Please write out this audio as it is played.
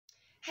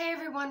Hey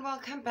everyone,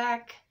 welcome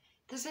back.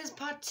 This is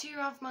part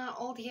 2 of my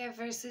old year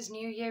versus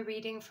new year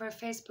reading for a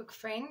Facebook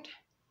friend.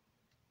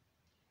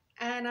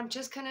 And I'm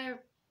just going to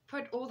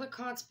put all the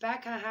cards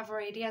back I have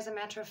already as a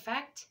matter of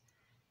fact.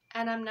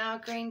 And I'm now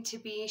going to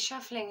be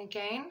shuffling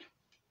again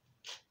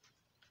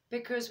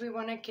because we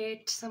want to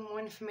get some more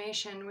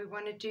information. We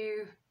want to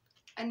do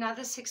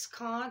another 6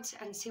 cards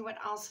and see what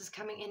else is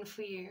coming in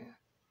for you.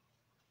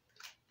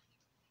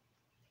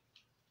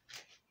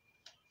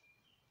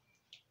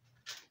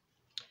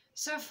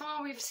 So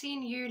far, we've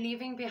seen you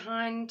leaving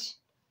behind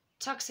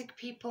toxic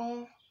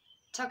people,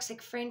 toxic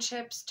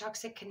friendships,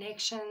 toxic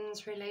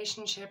connections,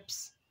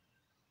 relationships,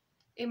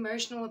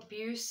 emotional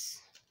abuse,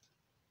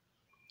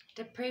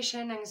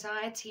 depression,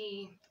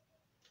 anxiety.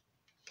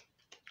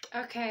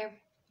 Okay,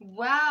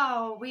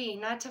 wow,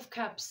 Knight of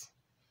Cups.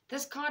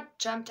 This card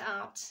jumped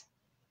out,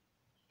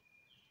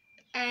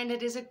 and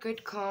it is a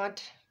good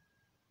card.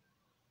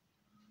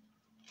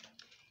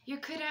 You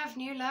could have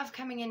new love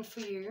coming in for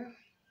you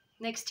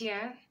next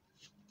year.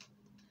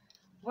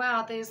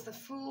 Wow, there's the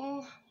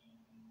Fool,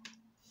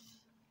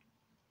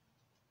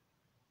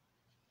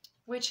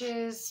 which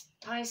is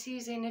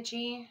Pisces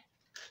energy.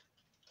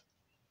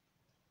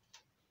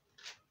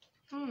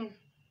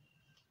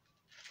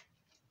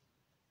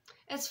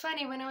 It's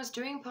funny, when I was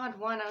doing part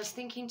 1, I was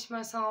thinking to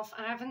myself,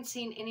 I haven't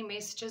seen any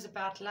messages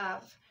about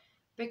love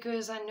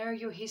because I know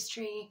your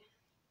history.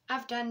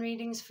 I've done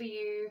readings for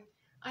you.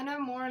 I know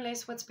more or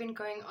less what's been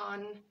going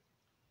on.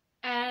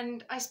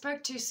 And I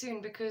spoke too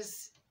soon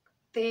because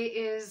there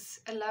is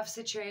a love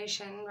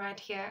situation right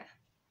here.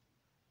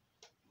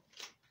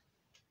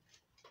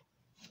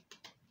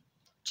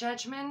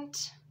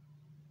 Judgment,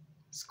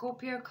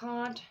 Scorpio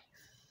card.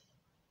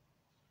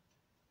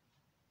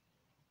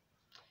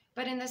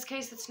 But in this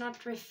case, it's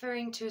not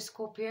referring to a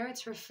Scorpio,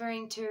 it's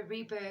referring to a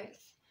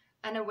rebirth,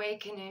 an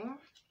awakening.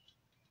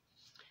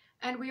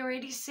 And we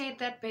already said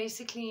that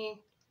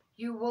basically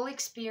you will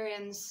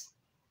experience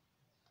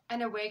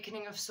an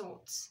awakening of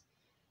sorts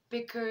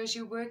because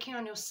you're working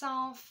on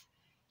yourself,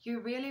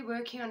 you're really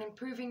working on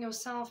improving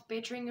yourself,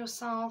 bettering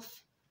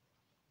yourself.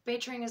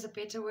 Bettering is a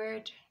better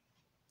word.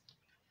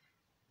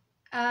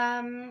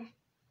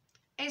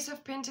 Ace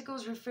of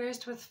Pentacles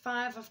reversed with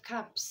 5 of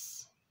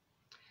Cups.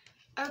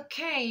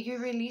 Okay, you're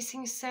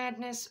releasing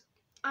sadness.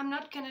 I'm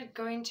not going to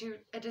go into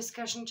a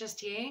discussion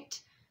just yet.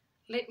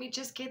 Let me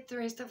just get the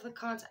rest of the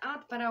cards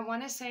out. But I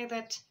want to say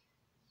that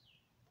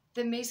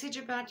the message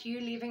about you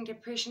leaving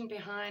depression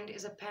behind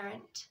is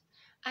apparent.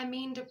 I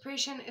mean,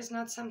 depression is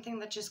not something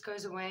that just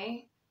goes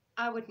away.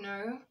 I would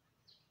know.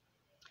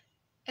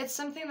 It's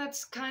something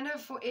that's kind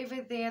of forever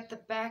there at the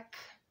back,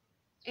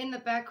 in the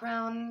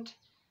background.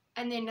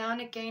 And then now and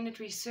again it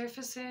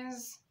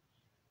resurfaces.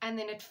 And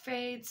then it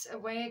fades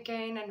away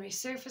again and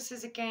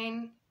resurfaces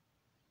again.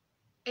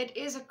 It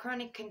is a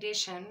chronic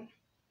condition.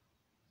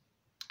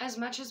 As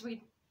much as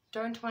we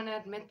don't want to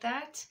admit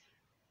that,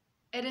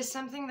 it is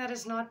something that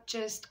is not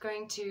just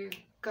going to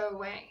go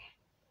away.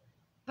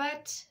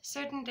 But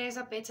certain days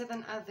are better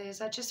than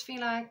others. I just feel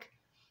like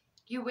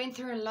you went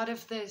through a lot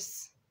of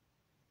this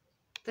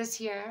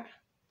year,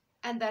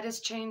 and that is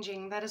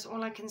changing. That is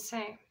all I can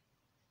say.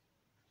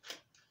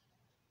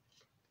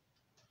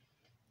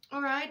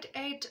 Alright,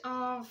 8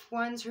 of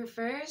Wands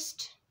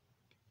reversed.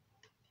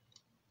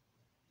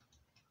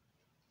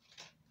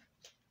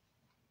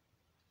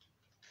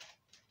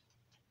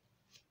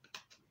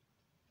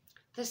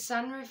 The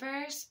Sun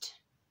reversed.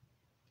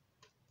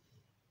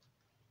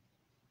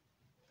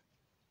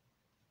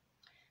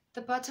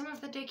 The bottom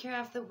of the deck you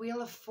have the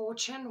Wheel of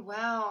Fortune.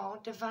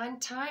 Wow, divine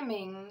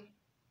timing.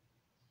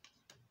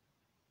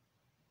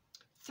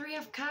 3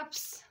 of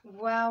Cups.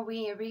 Wow,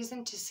 a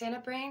reason to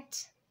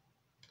celebrate.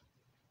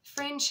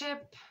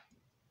 Friendship.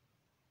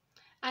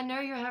 I know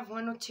you have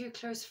 1 or 2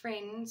 close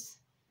friends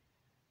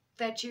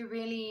that you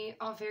really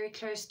are very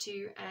close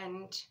to,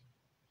 and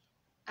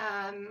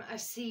I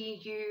see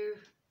you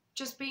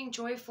just being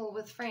joyful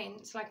with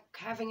friends, like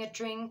having a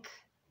drink,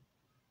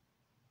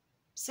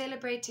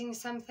 celebrating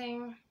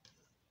something,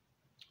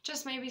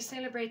 just maybe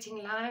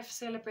celebrating life,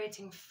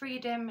 celebrating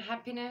freedom,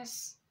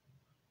 happiness,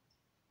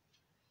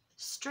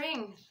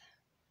 strength.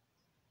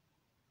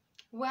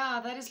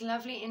 Wow, that is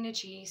lovely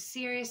energy,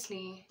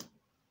 seriously.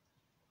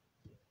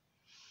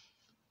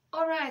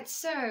 Alright,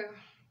 so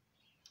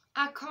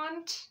I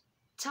can't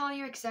tell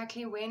you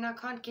exactly when, I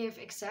can't give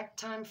exact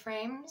time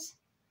frames,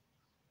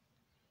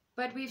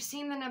 but we've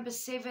seen the number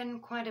 7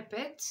 quite a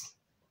bit.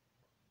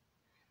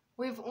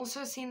 We've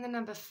also seen the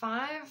number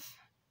 5,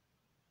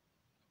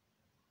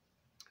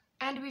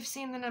 and we've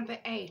seen the number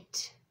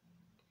 8.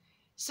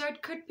 So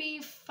it could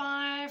be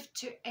 5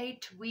 to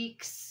 8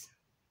 weeks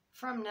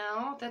from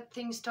now that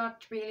things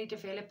start really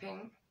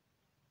developing.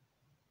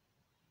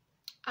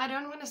 I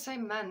don't want to say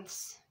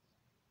months.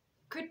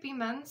 Could be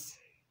months,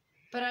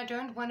 but I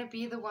don't want to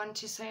be the one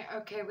to say,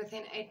 okay,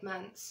 within 8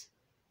 months,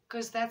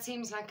 because that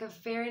seems like a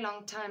very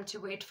long time to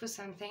wait for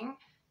something.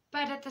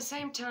 But at the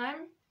same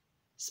time,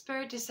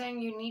 Spirit is saying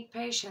you need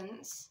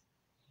patience,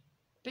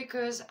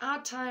 because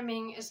our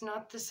timing is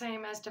not the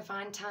same as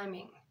divine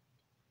timing.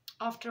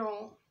 After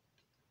all,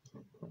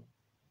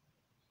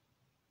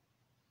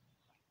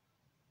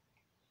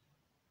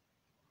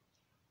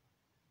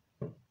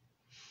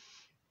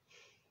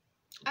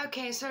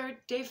 Okay, so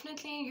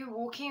definitely you're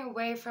walking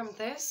away from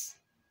this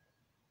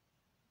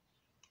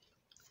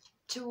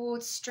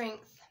towards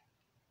strength.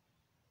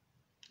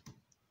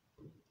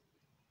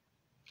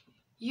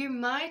 You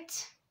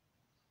might,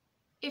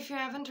 if you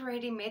haven't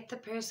already met the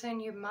person,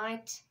 you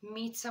might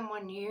meet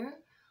someone new,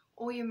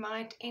 or you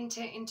might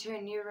enter into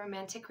a new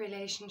romantic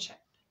relationship.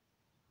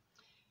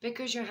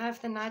 Because you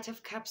have the Knight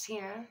of Cups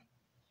here.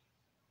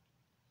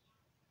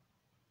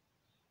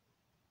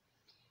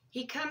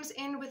 He comes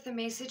in with a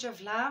message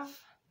of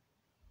love,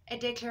 a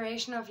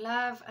declaration of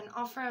love, an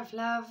offer of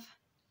love.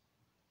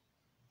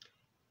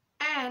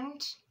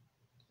 And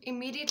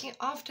immediately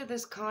after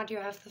this card, you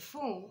have the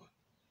Fool,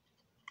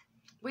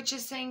 which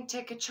is saying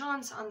take a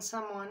chance on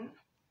someone.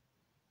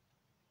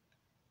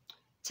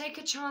 Take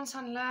a chance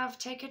on love,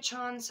 take a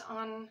chance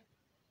on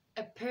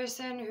a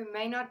person who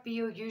may not be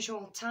your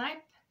usual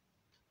type,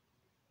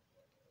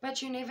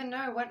 but you never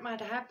know what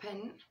might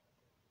happen,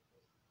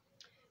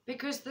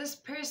 because this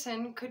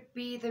person could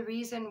be the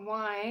reason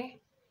why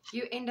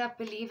you end up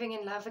believing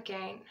in love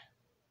again.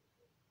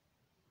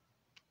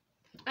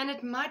 And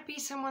it might be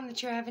someone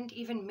that you haven't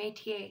even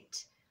met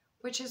yet,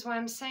 which is why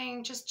I'm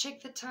saying just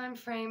check the time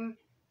frame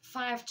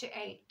 5 to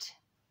 8.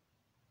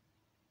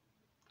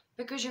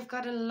 Because you've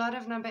got a lot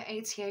of number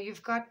 8s here.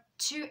 You've got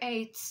 2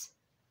 8s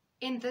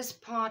in this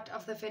part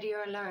of the video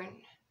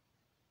alone.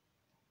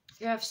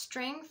 You have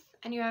strength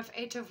and you have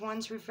 8 of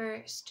Wands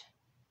reversed.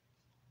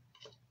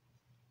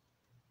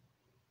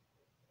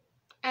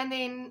 And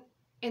then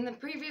in the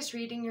previous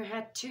reading you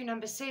had 2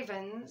 number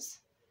 7s.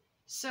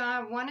 So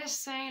I want to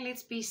say,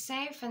 let's be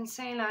safe and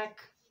say like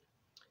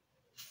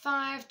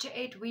 5 to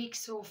 8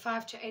 weeks or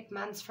 5 to 8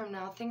 months from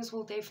now, things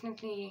will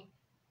definitely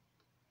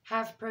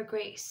have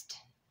progressed.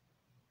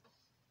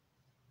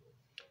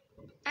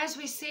 As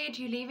we said,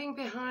 you're leaving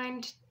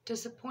behind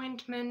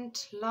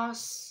disappointment,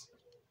 loss,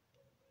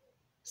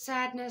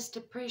 sadness,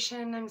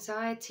 depression,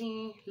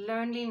 anxiety,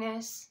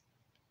 loneliness,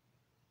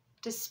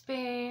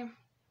 despair,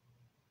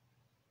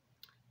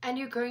 and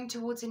you're going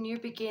towards a new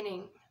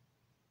beginning.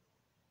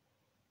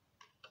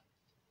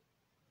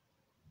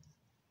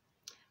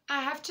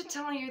 I have to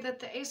tell you that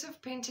the Ace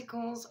of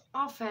Pentacles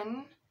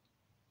often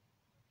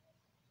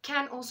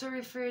can also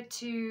refer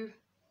to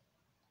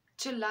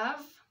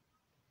love,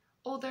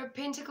 although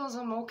Pentacles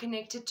are more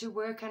connected to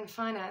work and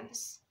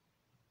finance,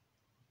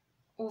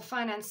 or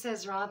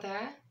finances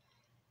rather.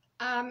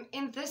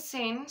 In this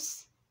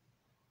sense,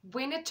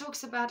 when it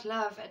talks about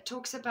love, it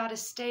talks about a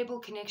stable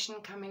connection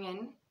coming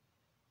in.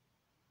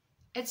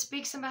 It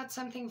speaks about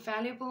something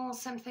valuable,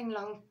 something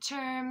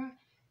long-term,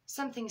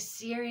 something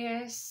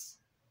serious,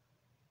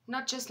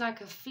 not just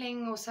like a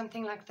fling or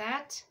something like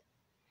that.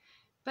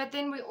 But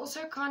then we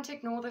also can't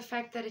ignore the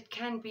fact that it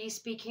can be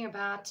speaking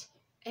about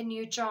a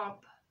new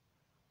job,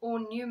 or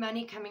new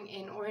money coming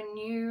in, or a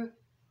new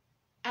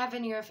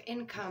avenue of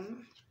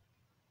income.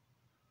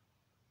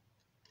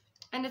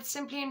 And it's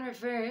simply in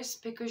reverse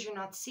because you're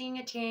not seeing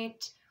it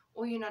yet,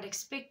 or you're not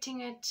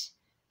expecting it,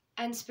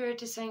 and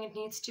Spirit is saying it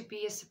needs to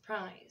be a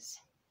surprise.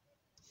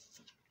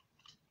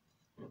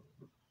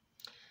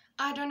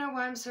 I don't know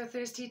why I'm so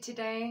thirsty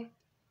today.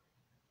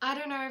 I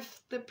don't know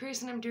if the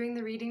person I'm doing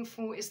the reading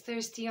for is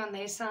thirsty on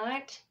their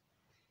side.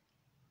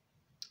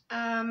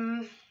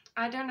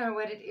 I don't know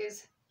what it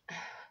is.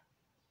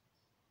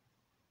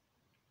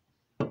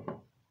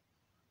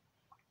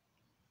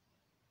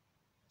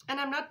 And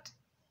I'm not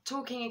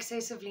talking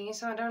excessively,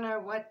 so I don't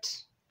know what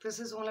this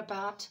is all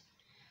about.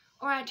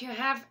 Alright, you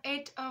have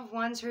 8 of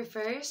Wands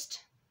reversed,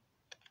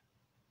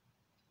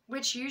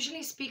 which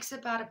usually speaks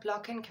about a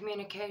block in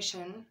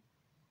communication.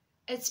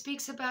 It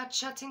speaks about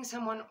shutting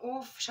someone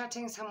off,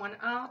 shutting someone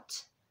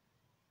out,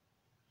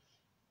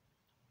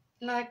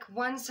 like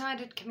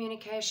one-sided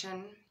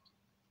communication.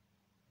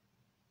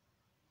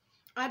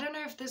 I don't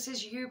know if this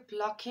is you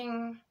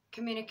blocking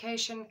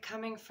communication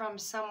coming from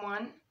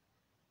someone,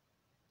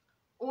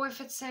 or if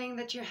it's saying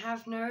that you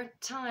have no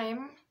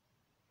time,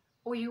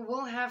 or you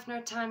will have no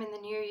time in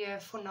the new year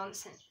for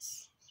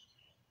nonsense.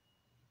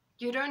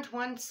 You don't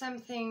want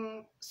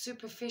something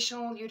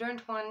superficial. You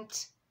don't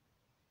want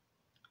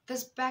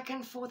this back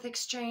and forth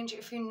exchange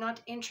if you're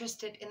not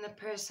interested in the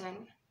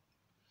person.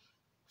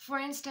 For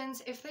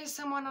instance, if there's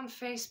someone on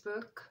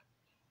Facebook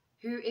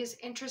who is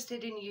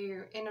interested in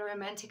you in a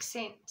romantic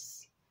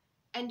sense,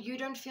 and you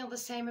don't feel the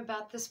same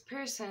about this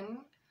person,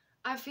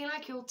 I feel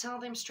like you'll tell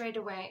them straight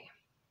away.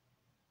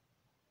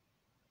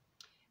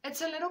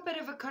 It's a little bit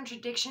of a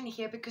contradiction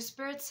here, because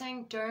Spirit's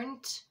saying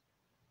don't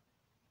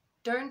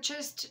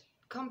just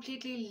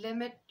completely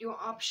limit your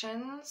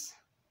options,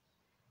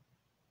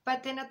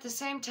 but then at the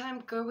same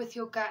time go with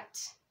your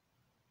gut.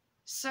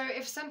 So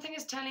if something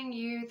is telling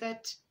you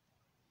that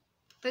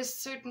this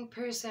certain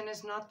person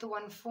is not the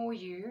one for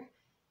you,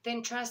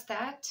 then trust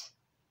that.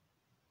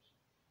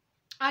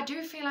 I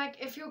do feel like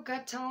if your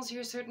gut tells you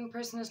a certain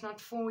person is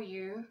not for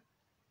you,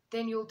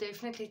 then you'll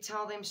definitely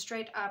tell them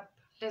straight up,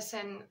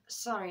 listen,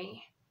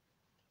 sorry,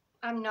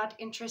 I'm not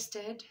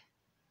interested.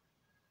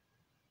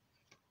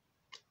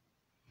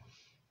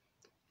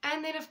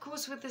 And then, of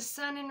course, with the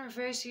Sun in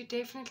reverse, you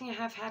definitely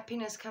have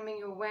happiness coming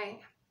your way.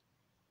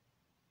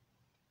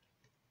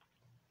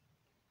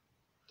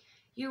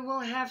 You will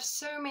have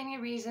so many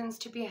reasons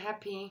to be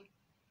happy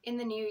in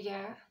the new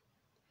year.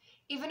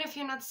 Even if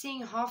you're not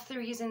seeing half the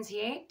reasons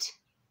yet,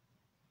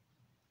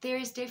 there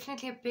is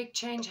definitely a big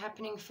change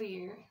happening for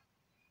you.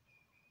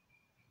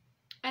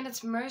 And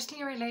it's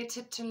mostly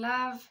related to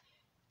love,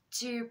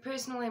 to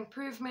personal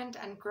improvement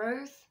and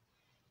growth,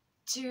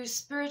 to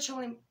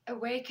spiritual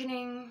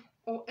awakening,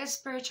 or a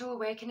spiritual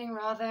awakening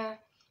rather,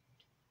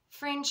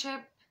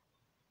 friendship,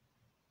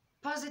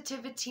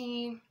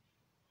 positivity,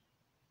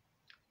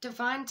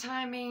 divine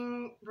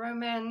timing,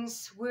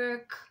 romance,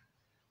 work.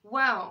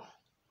 Wow,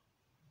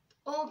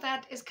 all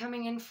that is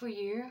coming in for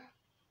you.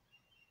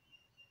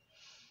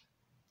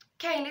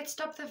 Okay, let's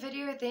stop the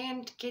video there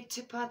and get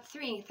to part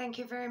 3. Thank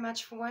you very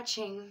much for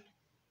watching.